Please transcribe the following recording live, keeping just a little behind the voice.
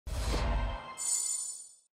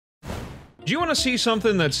Do you want to see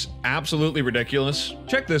something that's absolutely ridiculous?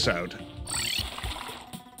 Check this out.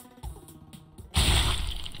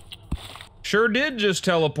 Sure did just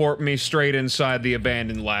teleport me straight inside the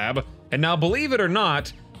abandoned lab. And now, believe it or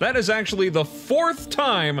not, that is actually the 4th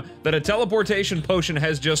time that a teleportation potion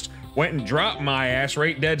has just went and dropped my ass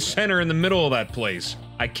right dead center in the middle of that place.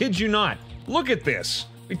 I kid you not. Look at this.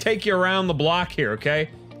 We take you around the block here, okay?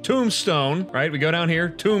 Tombstone, right? We go down here,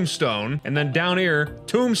 tombstone, and then down here,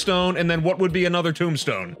 tombstone, and then what would be another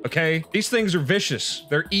tombstone, okay? These things are vicious.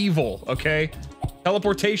 They're evil, okay?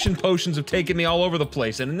 Teleportation potions have taken me all over the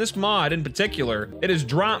place, and in this mod in particular, it has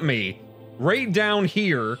dropped me right down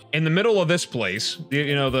here in the middle of this place.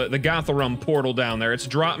 You know, the Gotharum portal down there. It's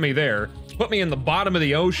dropped me there. It's put me in the bottom of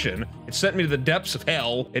the ocean. It sent me to the depths of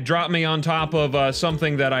hell. It dropped me on top of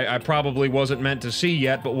something that I probably wasn't meant to see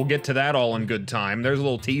yet, but we'll get to that all in good time. There's a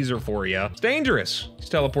little teaser for you. It's dangerous, these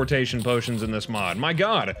teleportation potions in this mod. My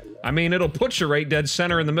God. I mean, it'll put you right dead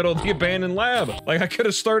center in the middle of the abandoned lab. Like, I could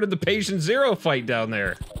have started the Patient Zero fight down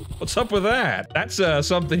there. What's up with that? That's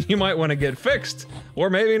something you might want to get fixed.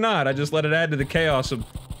 Or maybe not. I just let it add to the chaos of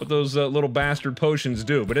what those little bastard potions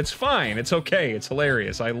do. But it's fine. It's okay. It's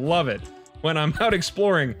hilarious. I love it when I'm out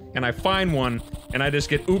exploring and I find one and I just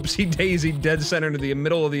get oopsie-daisy dead center into the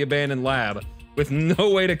middle of the abandoned lab with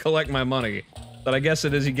no way to collect my money. But I guess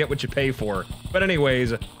it is you get what you pay for. But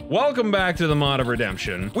anyways, welcome back to the Mod of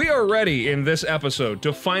Redemption. We are ready in this episode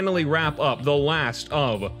to finally wrap up the last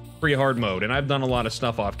of pre-hard mode, and I've done a lot of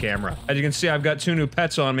stuff off camera. As you can see, I've got 2 new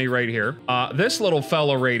pets on me right here. This little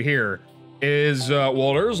fella right here is,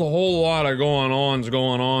 well, there's a whole lot of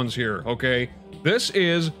going-ons here, okay? This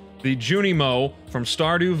is the Junimo from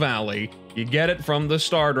Stardew Valley. You get it from the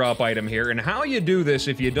Star Drop item here, and how you do this,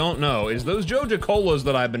 if you don't know, is those Joja Colas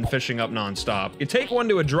that I've been fishing up nonstop. You take one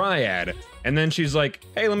to a dryad, and then she's like,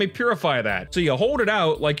 hey, let me purify that. So you hold it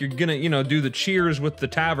out like you're gonna, you know, do the cheers with the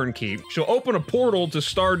tavern keep. She'll open a portal to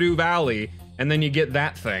Stardew Valley, and then you get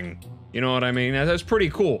that thing. You know what I mean? That's pretty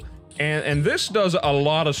cool. And this does a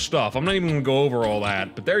lot of stuff. I'm not even gonna go over all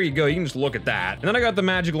that, but there you go, you can just look at that. And then I got the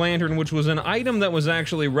Magic Lantern, which was an item that was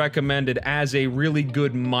actually recommended as a really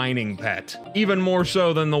good mining pet. Even more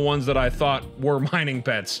so than the ones that I thought were mining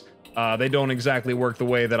pets. They don't exactly work the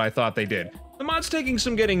way that I thought they did. The mod's taking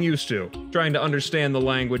some getting used to, trying to understand the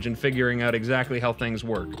language and figuring out exactly how things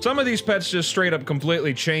work. Some of these pets just straight up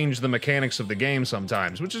completely change the mechanics of the game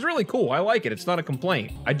sometimes, which is really cool. I like it. It's not a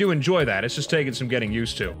complaint. I do enjoy that. It's just taking some getting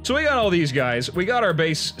used to. So we got all these guys, we got our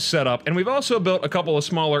base set up, and we've also built a couple of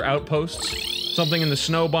smaller outposts. Something in the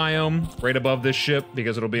snow biome, right above this ship,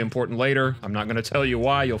 because it'll be important later. I'm not gonna tell you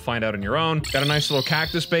why, you'll find out on your own. Got a nice little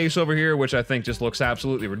cactus base over here, which I think just looks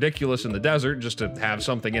absolutely ridiculous in the desert, just to have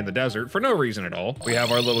something in the desert for no reason at all. We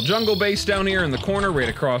have our little jungle base down here in the corner, right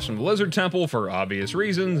across from the lizard temple for obvious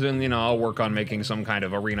reasons, and you know, I'll work on making some kind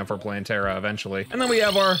of arena for Plantera eventually. And then we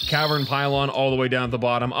have our cavern pylon all the way down at the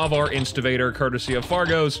bottom of our Excavator, courtesy of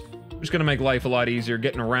Fargo's. Just gonna make life a lot easier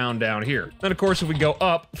getting around down here. Then of course, if we go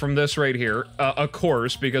up from this right here, of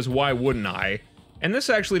course, because why wouldn't I? And this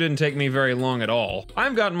actually didn't take me very long at all.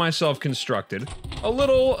 I've gotten myself constructed a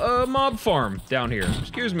little mob farm down here.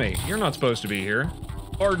 Excuse me, you're not supposed to be here.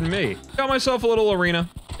 Pardon me. Got myself a little arena.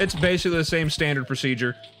 It's basically the same standard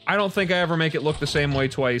procedure. I don't think I ever make it look the same way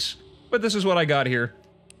twice, but this is what I got here.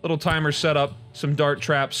 Little timer set up, some dart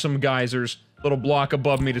traps, some geysers. Little block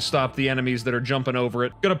above me to stop the enemies that are jumping over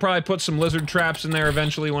it. Gonna probably put some lizard traps in there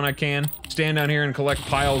eventually when I can. Stand down here and collect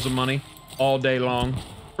piles of money all day long.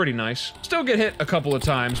 Pretty nice. Still get hit a couple of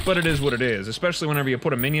times, but it is what it is, especially whenever you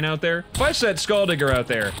put a minion out there. If I set Skulldigger out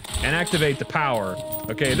there and activate the power,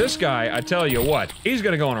 okay, this guy, I tell you what, he's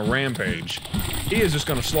gonna go on a rampage. He is just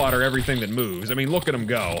gonna slaughter everything that moves. I mean, look at him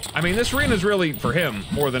go. I mean, this arena's really for him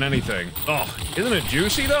more than anything. Oh, isn't it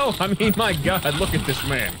juicy though? I mean, my God, look at this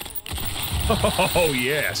man. Oh,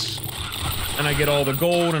 yes. And I get all the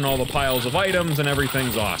gold and all the piles of items and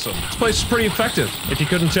everything's awesome. This place is pretty effective, if you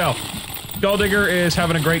couldn't tell. Skulldigger is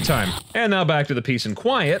having a great time. And now back to the peace and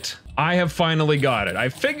quiet. I have finally got it. I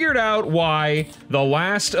figured out why the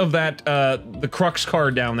last of that, the Crux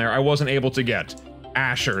card down there I wasn't able to get.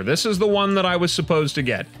 Asher. This is the one that I was supposed to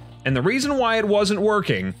get. And the reason why it wasn't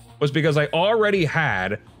working was because I already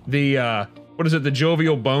had the, what is it, the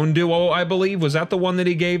Jovial Bone Duo, I believe? Was that the one that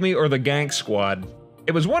he gave me, or the Gank Squad?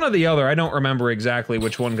 It was one or the other. I don't remember exactly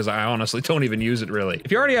which one, because I honestly don't even use it, really.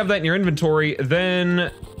 If you already have that in your inventory,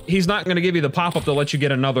 then he's not going to give you the pop-up to let you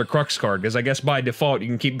get another Crux card, because I guess by default, you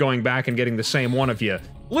can keep going back and getting the same one if you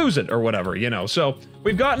lose it, or whatever, you know. So,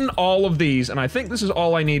 we've gotten all of these, and I think this is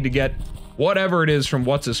all I need to get whatever it is from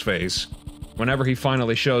What's-His-Face, whenever he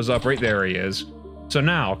finally shows up. Right there he is. So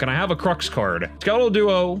now, can I have a Crux card? Skeletal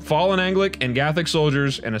Duo, Fallen Anglic, and Gathic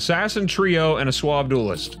Soldiers, an Assassin Trio, and a Suave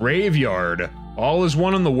Duelist. Graveyard. All is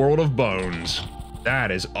one in the world of bones. That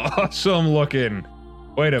is awesome looking.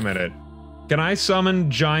 Wait a minute. Can I summon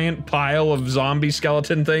giant pile of zombie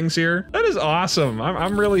skeleton things here? That is awesome.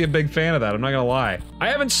 I'm really a big fan of that, I'm not gonna lie. I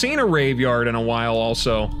haven't seen a graveyard in a while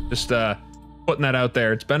also. Just putting that out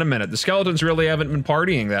there. It's been a minute. The skeletons really haven't been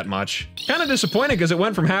partying that much. Kind of disappointed because it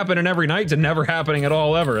went from happening every night to never happening at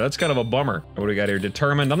all ever. That's kind of a bummer. What do we got here?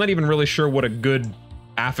 Determined. I'm not even really sure what a good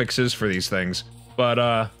affix is for these things.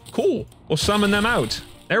 But cool. We'll summon them out.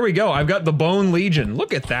 There we go. I've got the Bone Legion.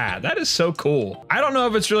 Look at that. That is so cool. I don't know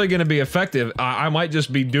if it's really going to be effective. I might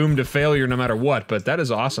just be doomed to failure no matter what, but that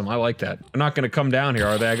is awesome. I like that. They're not going to come down here,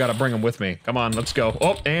 are they? I got to bring them with me. Come on, let's go.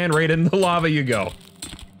 Oh, and right in the lava you go.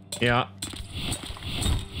 Yeah.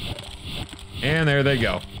 And there they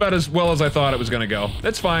go. About as well as I thought it was gonna go.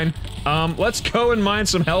 That's fine. Let's go and mine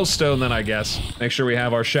some Hellstone then, I guess. Make sure we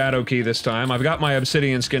have our Shadow Key this time. I've got my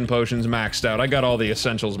Obsidian Skin Potions maxed out. I got all the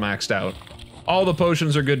essentials maxed out. All the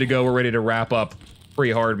potions are good to go. We're ready to wrap up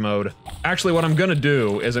pre-hard mode. Actually, what I'm gonna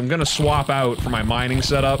do is I'm gonna swap out for my mining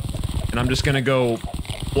setup, and I'm just gonna go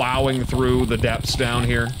plowing through the depths down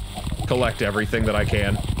here. Collect everything that I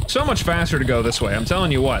can. So much faster to go this way. I'm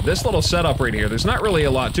telling you what, this little setup right here, there's not really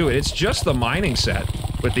a lot to it. It's just the mining set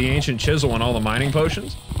with the ancient chisel and all the mining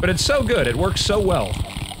potions, but it's so good. It works so well.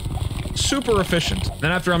 Super efficient.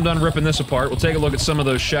 Then after I'm done ripping this apart, we'll take a look at some of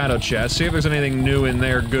those shadow chests, see if there's anything new in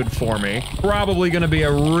there good for me. Probably gonna be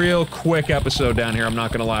a real quick episode down here, I'm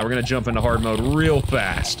not gonna lie. We're gonna jump into hard mode real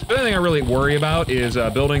fast. The only thing I really worry about is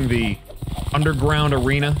building the underground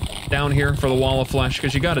arena down here for the Wall of Flesh,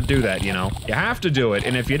 because you got to do that, you know. You have to do it,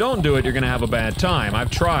 and if you don't do it, you're gonna have a bad time. I've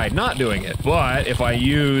tried not doing it, but if I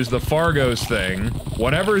use the Fargo's thing,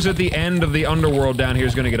 whatever's at the end of the underworld down here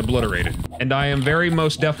is gonna get obliterated. And I am very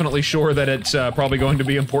most definitely sure that it's probably going to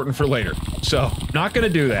be important for later. So, not gonna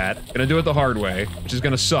do that. Gonna do it the hard way, which is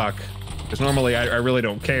gonna suck. Because normally I really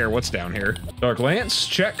don't care what's down here. Dark Lance,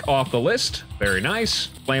 check off the list. Very nice.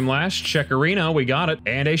 Flame Lash, check Arena, we got it.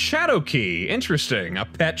 And a Shadow Key, interesting. A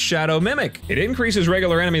Pet Shadow Mimic. It increases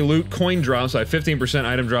regular enemy loot coin drops by 15%,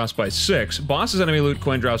 item drops by 6. Boss's enemy loot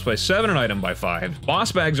coin drops by 7 and item by 5.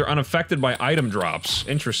 Boss bags are unaffected by item drops.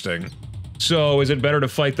 Interesting. So, is it better to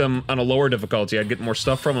fight them on a lower difficulty? I'd get more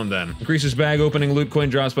stuff from them then. Increases bag opening, loot coin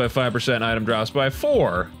drops by 5%, item drops by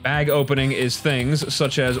 4. Bag opening is things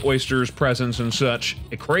such as oysters, presents, and such.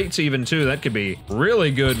 Crates even too, that could be really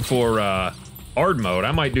good for hard mode.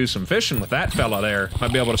 I might do some fishing with that fella there.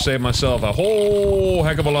 Might be able to save myself a whole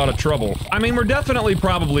heck of a lot of trouble. I mean, we're definitely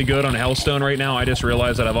probably good on Hellstone right now. I just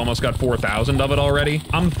realized that I've almost got 4,000 of it already.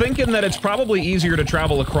 I'm thinking that it's probably easier to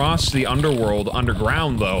travel across the underworld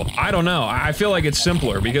underground though. I don't know. I feel like it's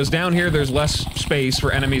simpler because down here there's less space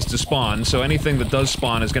for enemies to spawn, so anything that does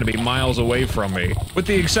spawn is going to be miles away from me. With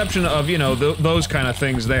the exception of, you know, those kind of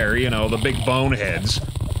things there, you know, the big boneheads.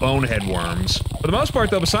 Bonehead worms. For the most part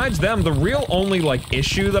though, besides them, the real only like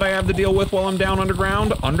issue that I have to deal with while I'm down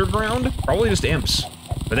underground, probably just imps.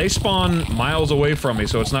 But they spawn miles away from me,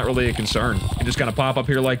 so it's not really a concern. I just kind of pop up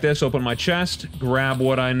here like this, open my chest, grab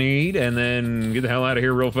what I need, and then get the hell out of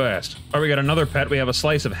here real fast. All right, we got another pet. We have a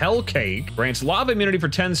Slice of Hell Cake. Grants lava immunity for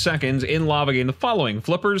 10 seconds. In lava gain the following: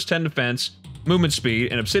 Flippers, 10 defense, movement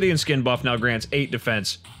speed, and Obsidian Skin buff now grants 8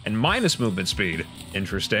 defense and minus movement speed.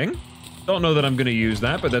 Interesting. Don't know that I'm going to use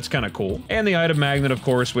that, but that's kind of cool. And the item magnet, of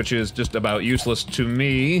course, which is just about useless to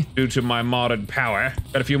me due to my modded power.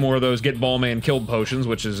 Got a few more of those Get Ballman Killed potions,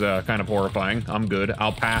 which is kind of horrifying. I'm good.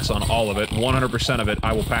 I'll pass on all of it. 100% of it,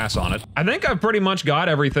 I will pass on it. I think I've pretty much got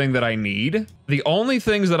everything that I need. The only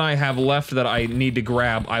things that I have left that I need to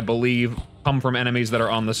grab, I believe, come from enemies that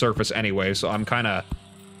are on the surface anyway, so I'm kind of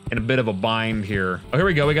in a bit of a bind here. Oh, here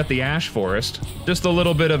we go. We got the Ash Forest. Just a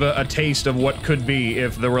little bit of a taste of what could be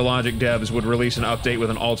if the Relogic devs would release an update with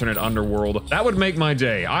an alternate underworld. That would make my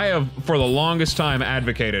day. I have, for the longest time,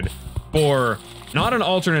 advocated for not an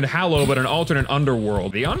alternate Hallow, but an alternate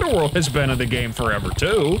underworld. The underworld has been in the game forever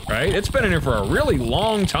too, right? It's been in here for a really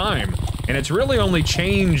long time, and it's really only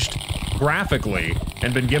changed graphically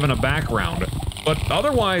and been given a background. But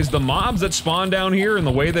otherwise, the mobs that spawn down here and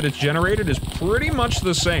the way that it's generated is pretty much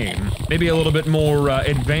the same. Maybe a little bit more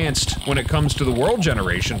advanced when it comes to the world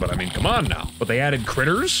generation, but I mean, come on now. But they added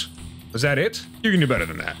critters? Is that it? You can do better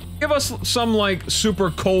than that. Give us some, like,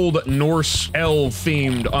 super cold Norse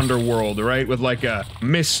L-themed underworld, right? With, like, a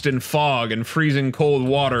mist and fog and freezing cold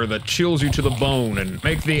water that chills you to the bone, and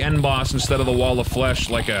make the end boss, instead of the Wall of Flesh,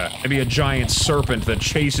 like maybe a giant serpent that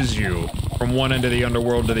chases you from one end of the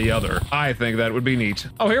underworld to the other. I think that would be neat.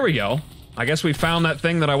 Oh, here we go. I guess we found that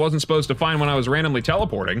thing that I wasn't supposed to find when I was randomly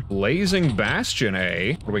teleporting. Blazing Bastion,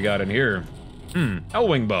 eh? What do we got in here?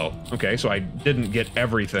 Hellwing Bow. Okay, so I didn't get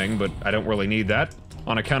everything, but I don't really need that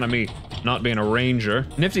on account of me not being a ranger.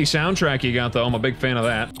 Nifty soundtrack you got, though. I'm a big fan of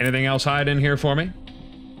that. Anything else hide in here for me?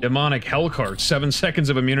 Demonic Hellcart, 7 seconds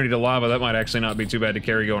of immunity to lava. That might actually not be too bad to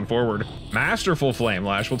carry going forward. Masterful Flame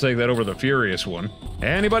Lash, we'll take that over the Furious one.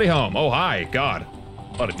 Anybody home? Oh, hi, God.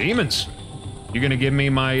 A lot of demons. You gonna give me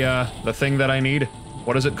my, the thing that I need?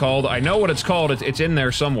 What is it called? I know what it's called, it's in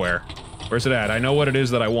there somewhere. Where's it at? I know what it is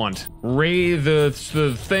that I want.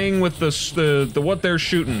 The thing with the what they're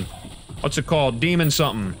shooting. What's it called? Demon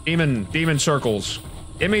something. Demon circles.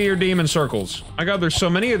 Give me your demon circles. My God, there's so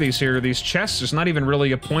many of these here. These chests, there's not even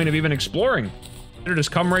really a point of even exploring. Should've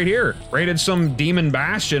just come right here. Raided some demon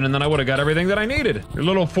bastion, and then I would've got everything that I needed. Your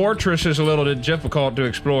little fortress is a little difficult to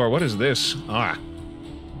explore. What is this? Ah.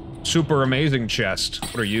 Super amazing chest.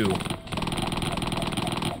 What are you?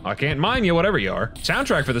 I can't mine you, whatever you are.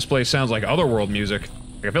 Soundtrack for this place sounds like Otherworld music.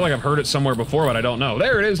 I feel like I've heard it somewhere before, but I don't know.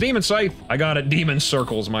 There it is, Demon Scythe. I got it, Demon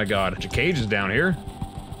Circles, my God. Bunch of cages down here.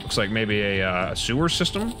 Looks like maybe a sewer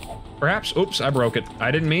system, perhaps? Oops, I broke it.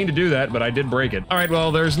 I didn't mean to do that, but I did break it. All right,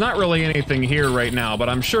 well, there's not really anything here right now, but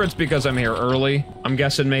I'm sure it's because I'm here early. I'm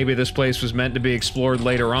guessing maybe this place was meant to be explored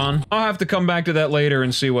later on. I'll have to come back to that later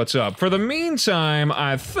and see what's up. For the meantime,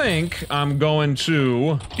 I think I'm going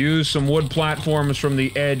to use some wood platforms from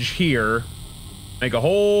the edge here, make a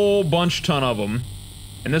whole ton of them,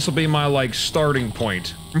 and this will be my, like, starting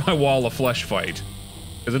point for my Wall of Flesh fight.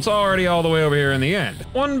 Because it's already all the way over here in the end.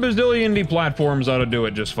 1 bazillion D platforms ought to do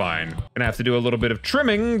it just fine. Gonna have to do a little bit of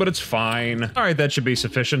trimming, but it's fine. All right, that should be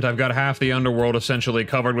sufficient. I've got half the underworld essentially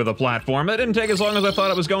covered with a platform. That didn't take as long as I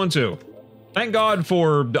thought it was going to. Thank God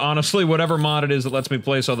for, honestly, whatever mod it is that lets me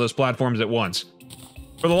place all those platforms at once.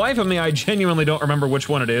 For the life of me, I genuinely don't remember which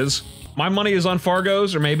one it is. My money is on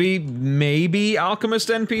Fargo's, or maybe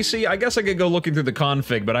AlchemistNPC. I guess I could go looking through the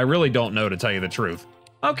config, but I really don't know, to tell you the truth.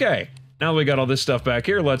 Okay. Now we got all this stuff back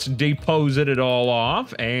here, let's deposit it all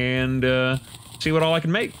off and see what all I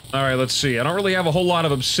can make. All right, let's see. I don't really have a whole lot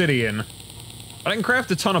of obsidian, but I can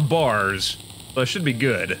craft a ton of bars, so it should be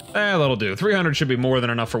good. That'll do. 300 should be more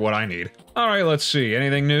than enough for what I need. All right, let's see.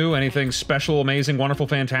 Anything new? Anything special, amazing, wonderful,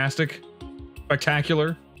 fantastic,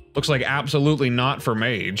 spectacular? Looks like absolutely not for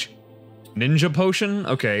mage. Ninja potion?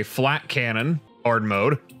 Okay, flat cannon, hard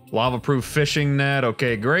mode. Lava-proof fishing net,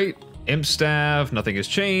 okay, great. Imp Staff, nothing has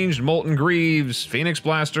changed. Molten Greaves, Phoenix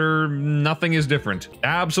Blaster, nothing is different.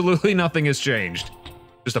 Absolutely nothing has changed.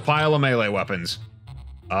 Just a pile of melee weapons.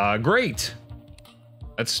 Great.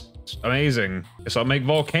 That's amazing. Guess I'll make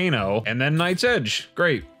Volcano, and then Night's Edge.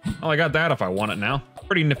 Great. Well, I got that if I want it now.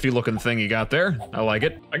 Pretty nifty looking thing you got there. I like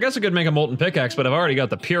it. I guess I could make a Molten Pickaxe, but I've already got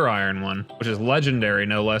the Pure Iron one, which is legendary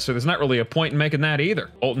no less, so there's not really a point in making that either.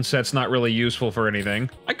 Molten Set's not really useful for anything.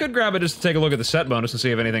 I could grab it just to take a look at the set bonus and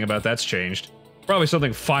see if anything about that's changed. Probably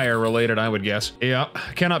something fire related, I would guess. Yeah,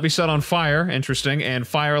 cannot be set on fire, interesting, and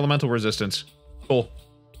fire elemental resistance. Cool.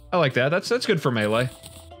 I like that. That's good for melee.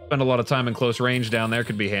 Spend a lot of time in close range down there,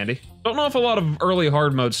 could be handy. Don't know if a lot of early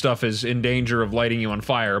hard mode stuff is in danger of lighting you on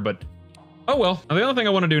fire, but oh well. Now the only thing I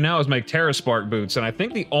want to do now is make Terra Spark boots, and I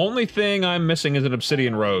think the only thing I'm missing is an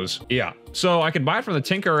obsidian rose. Yeah, so I could buy it from the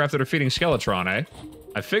Tinkerer after defeating Skeletron, eh?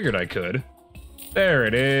 I figured I could. There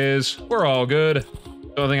it is. We're all good.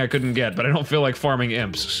 The only thing I couldn't get, but I don't feel like farming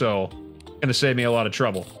imps, so gonna save me a lot of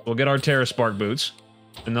trouble. We'll get our Terra Spark boots,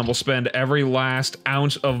 and then we'll spend every last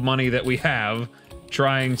ounce of money that we have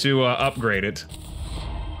trying to upgrade it.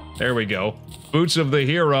 There we go. Boots of the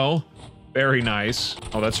hero. Very nice.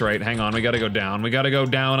 Oh, that's right. Hang on. We gotta go down. We gotta go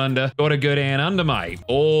down under. Go to good and under, mate.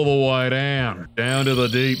 All the way down. Down to the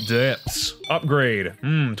deep depths. Upgrade.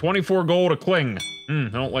 24 gold a cling. I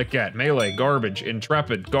don't like that. Melee. Garbage.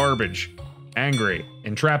 Intrepid. Garbage. Angry.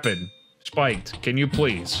 Intrepid. Spiked. Can you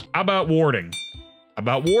please? How about warding? How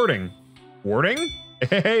about warding? Warding?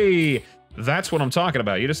 Hey! That's what I'm talking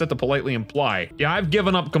about. You just have to politely imply. Yeah, I've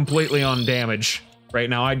given up completely on damage. Right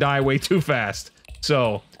now, I die way too fast.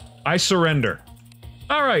 So, I surrender.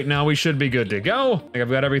 All right, now we should be good to go. I think I've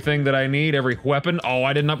got everything that I need, every weapon. Oh,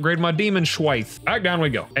 I didn't upgrade my demon Schweith. Back down we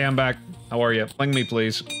go. Hey, I'm back. How are you? Fling me,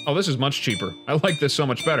 please. Oh, this is much cheaper. I like this so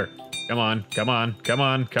much better. Come on, come on, come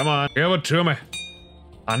on, come on. Give it to me.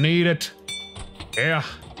 I need it. Yeah.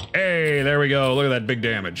 Hey, there we go. Look at that big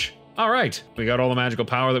damage. All right, we got all the magical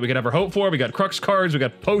power that we could ever hope for. We got Crux cards, we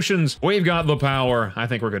got potions. We've got the power. I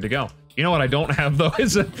think we're good to go. You know what I don't have, though,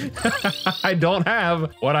 is what I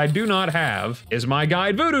do not have is my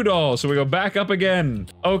guide voodoo doll. So we go back up again.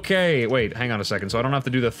 Okay, wait, hang on a second. So I don't have to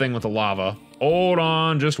do the thing with the lava. Hold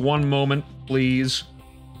on just one moment, please.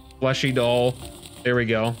 Fleshy doll. There we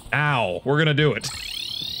go. Ow, we're gonna do it.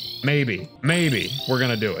 Maybe we're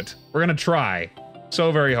gonna do it. We're gonna try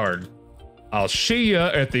so very hard. I'll see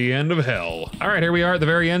ya at the end of hell. All right, here we are at the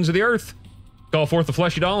very ends of the earth. Call forth the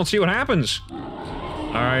fleshy doll and see what happens.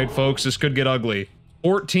 All right, folks, this could get ugly.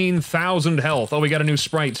 14,000 health. Oh, we got a new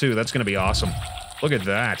sprite too. That's gonna be awesome. Look at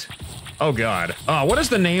that. Oh God. What is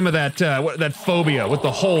the name of that, that phobia with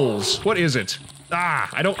the holes? What is it?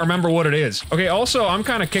 I don't remember what it is. Okay, also, I'm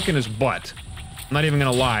kind of kicking his butt. I'm not even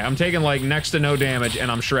gonna lie. I'm taking like next to no damage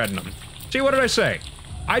and I'm shredding him. See, what did I say?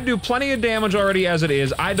 I do plenty of damage already as it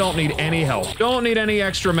is. I don't need any help. Don't need any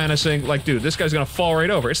extra menacing. Like, dude, this guy's gonna fall right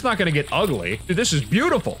over. It's not gonna get ugly. Dude, this is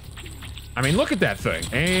beautiful. I mean, look at that thing.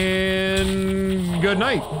 And good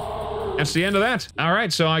night. That's the end of that. All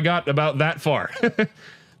right, so I got about that far.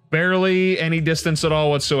 Barely any distance at all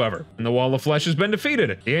whatsoever. And the Wall of Flesh has been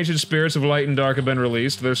defeated. The ancient spirits of light and dark have been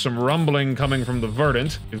released. There's some rumbling coming from the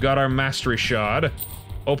Verdant. We've got our Mastery Shard.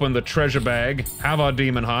 Open the treasure bag, have our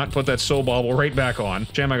Demon Heart, put that soul bauble right back on.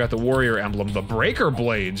 Jam, I got the warrior emblem. The Breaker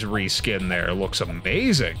Blades reskin there looks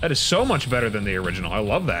amazing. That is so much better than the original. I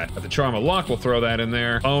love that. Got the Charm of Luck, we'll throw that in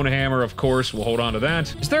there. Bone Hammer, of course, we'll hold on to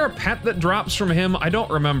that. Is there a pet that drops from him? I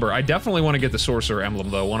don't remember. I definitely want to get the Sorcerer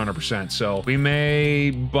emblem though, 100%. So we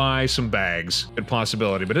may buy some bags. Good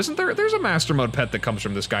possibility. But isn't there, there's a Master Mode pet that comes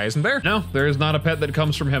from this guy, isn't there? No, there is not a pet that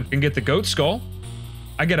comes from him. You can get the Goat Skull.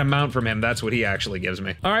 I get a mount from him. That's what he actually gives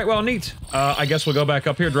me. All right, well, neat. I guess we'll go back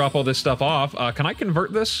up here, drop all this stuff off. Can I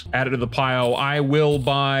convert this? Add it to the pile. I will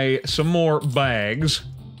buy some more bags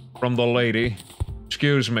from the lady.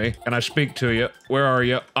 Excuse me. Can I speak to you? Where are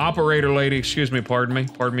you? Operator lady, excuse me, pardon me.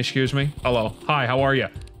 Pardon me, excuse me. Hello. Hi, how are you?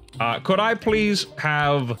 Could I please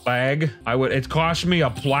have bag? It cost me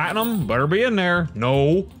a platinum. Better be in there.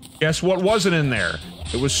 No. Guess what wasn't in there?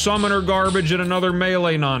 It was summoner garbage and another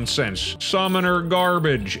melee nonsense. Summoner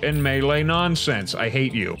garbage and melee nonsense. I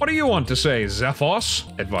hate you. What do you want to say,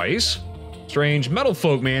 Zephos? Advice? Strange metal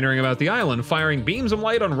folk meandering about the island, firing beams of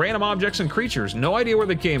light on random objects and creatures. No idea where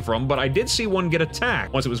they came from, but I did see one get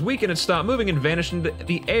attacked. Once it was weakened, it stopped moving and vanished into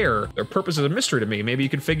the air. Their purpose is a mystery to me. Maybe you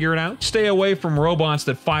could figure it out? Stay away from robots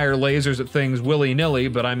that fire lasers at things willy-nilly,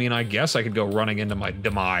 but I mean, I guess I could go running into my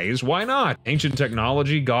demise. Why not? Ancient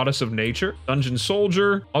technology, goddess of nature, dungeon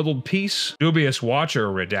soldier, muddled peace, dubious watcher,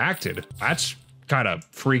 redacted. That's kind of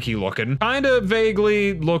freaky looking. Kind of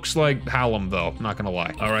vaguely looks like Hallam though, not gonna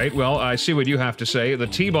lie. All right, well, I see what you have to say. The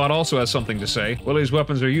T-Bot also has something to say. Willie's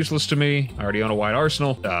weapons are useless to me. I already own a wide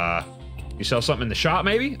arsenal. You sell something in the shop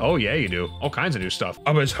maybe? Oh yeah, you do. All kinds of new stuff.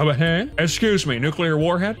 Excuse me, nuclear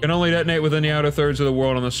warhead? Can only detonate within the outer thirds of the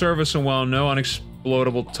world on the surface, and while no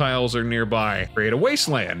unexplodable tiles are nearby, create a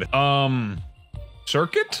wasteland.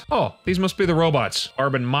 Circuit? Oh, these must be the robots.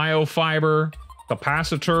 Carbon myofiber,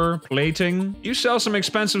 capacitor, plating. You sell some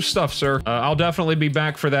expensive stuff, sir. I'll definitely be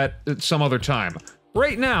back for that at some other time.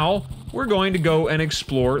 Right now, we're going to go and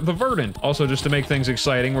explore the Verdant. Also, just to make things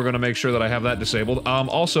exciting, we're going to make sure that I have that disabled.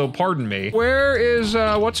 Also, pardon me. Where is,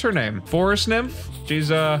 what's her name? Forest Nymph? She's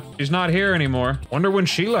not here anymore. Wonder when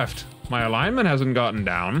she left. My alignment hasn't gotten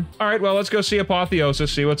down. All right, well, let's go see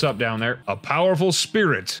Apotheosis, see what's up down there. A powerful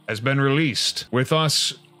spirit has been released. With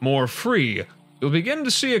us more free, you'll begin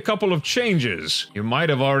to see a couple of changes. You might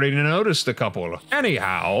have already noticed a couple.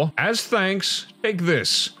 Anyhow, as thanks, take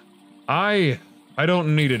this. I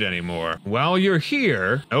don't need it anymore. While you're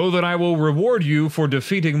here, know that I will reward you for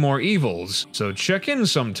defeating more evils. So check in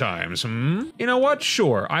sometimes, You know what?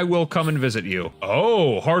 Sure, I will come and visit you.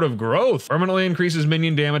 Oh, Heart of Growth. Permanently increases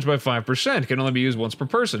minion damage by 5%. Can only be used once per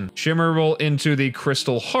person. Shimmerable into the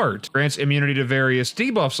Crystal Heart. Grants immunity to various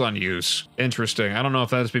debuffs on use. Interesting. I don't know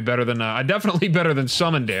if that'd be better than, definitely better than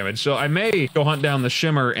summon damage. So I may go hunt down the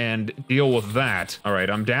Shimmer and deal with that. All right,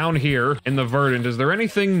 I'm down here in the Verdant. Is there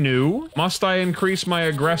anything new? Must I increase my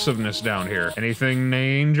aggressiveness down here? Anything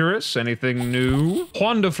dangerous? Anything new?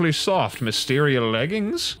 Wonderfully soft Mysteria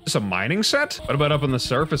leggings? Is this a mining set? What about up on the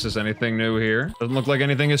surface? Is anything new here? Doesn't look like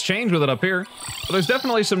anything has changed with it up here. But there's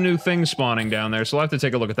definitely some new things spawning down there, so I'll have to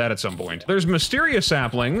take a look at that at some point. There's Mysteria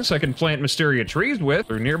saplings I can plant Mysteria trees with.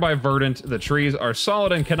 Through nearby Verdant, the trees are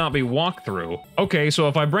solid and cannot be walked through. Okay, so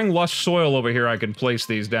if I bring lush soil over here, I can place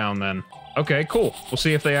these down then. Okay, cool. We'll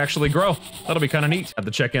see if they actually grow. That'll be kind of neat. Have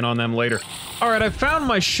to check in on them later. All right, I found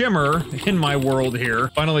my Shimmer in my world here.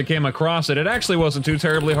 Finally came across it. It actually wasn't too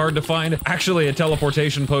terribly hard to find. Actually, a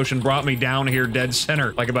teleportation potion brought me down here dead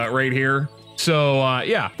center, like about right here. So,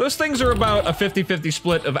 yeah, those things are about a 50-50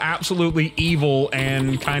 split of absolutely evil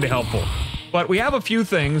and kind of helpful. But we have a few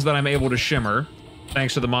things that I'm able to shimmer,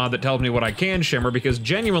 thanks to the mod that tells me what I can shimmer, because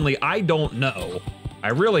genuinely, I don't know I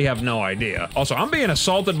really have no idea. Also, I'm being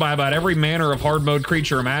assaulted by about every manner of hard mode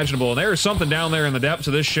creature imaginable, and there is something down there in the depths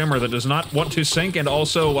of this shimmer that does not want to sink and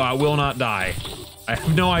also will not die. I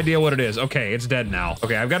have no idea what it is. Okay, it's dead now.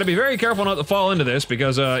 Okay, I've got to be very careful not to fall into this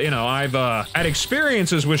because, you know, I've had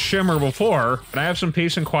experiences with shimmer before. Can I have some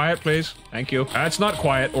peace and quiet, please? Thank you. That's not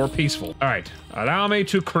quiet or peaceful. All right, allow me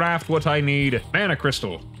to craft what I need. Mana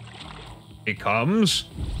crystal becomes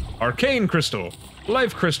arcane crystal.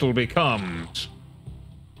 Life crystal becomes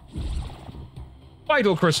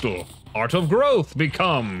vital crystal. Art of growth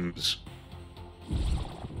becomes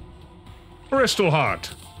crystal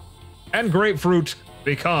heart. And grapefruit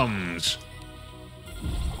becomes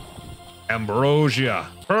ambrosia.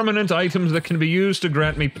 Permanent items that can be used to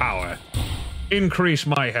grant me power. Increase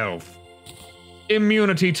my health.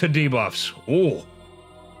 Immunity to debuffs. Ooh,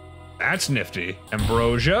 that's nifty.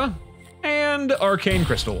 Ambrosia and arcane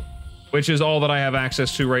crystal, which is all that I have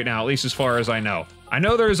access to right now, at least as far as I know. I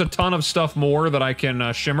know there's a ton of stuff more that I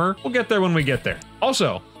can shimmer. We'll get there when we get there.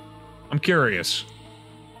 Also, I'm curious.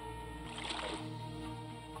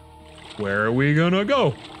 Where are we gonna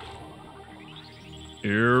go?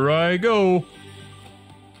 Here I go.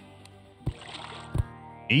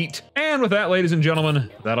 Eat. And with that, ladies and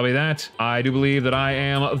gentlemen, that'll be that. I do believe that I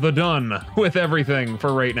am done with everything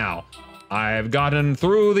for right now. I've gotten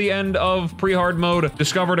through the end of pre-hard mode,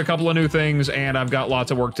 discovered a couple of new things, and I've got lots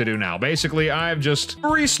of work to do now. Basically, I've just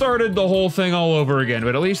restarted the whole thing all over again,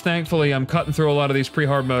 but at least thankfully I'm cutting through a lot of these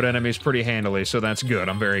pre-hard mode enemies pretty handily, so that's good.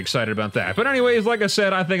 I'm very excited about that. But anyways, like I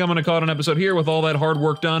said, I think I'm gonna call it an episode here with all that hard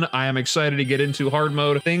work done. I am excited to get into hard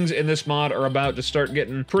mode. Things in this mod are about to start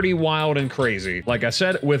getting pretty wild and crazy. Like I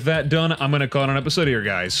said, with that done, I'm gonna call it an episode here,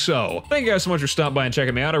 guys. So, thank you guys so much for stopping by and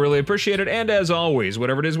checking me out. I really appreciate it, and as always,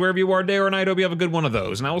 whatever it is, wherever you are, day or night, hope you have a good one of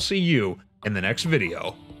those, and I will see you in the next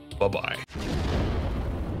video. Bye-bye.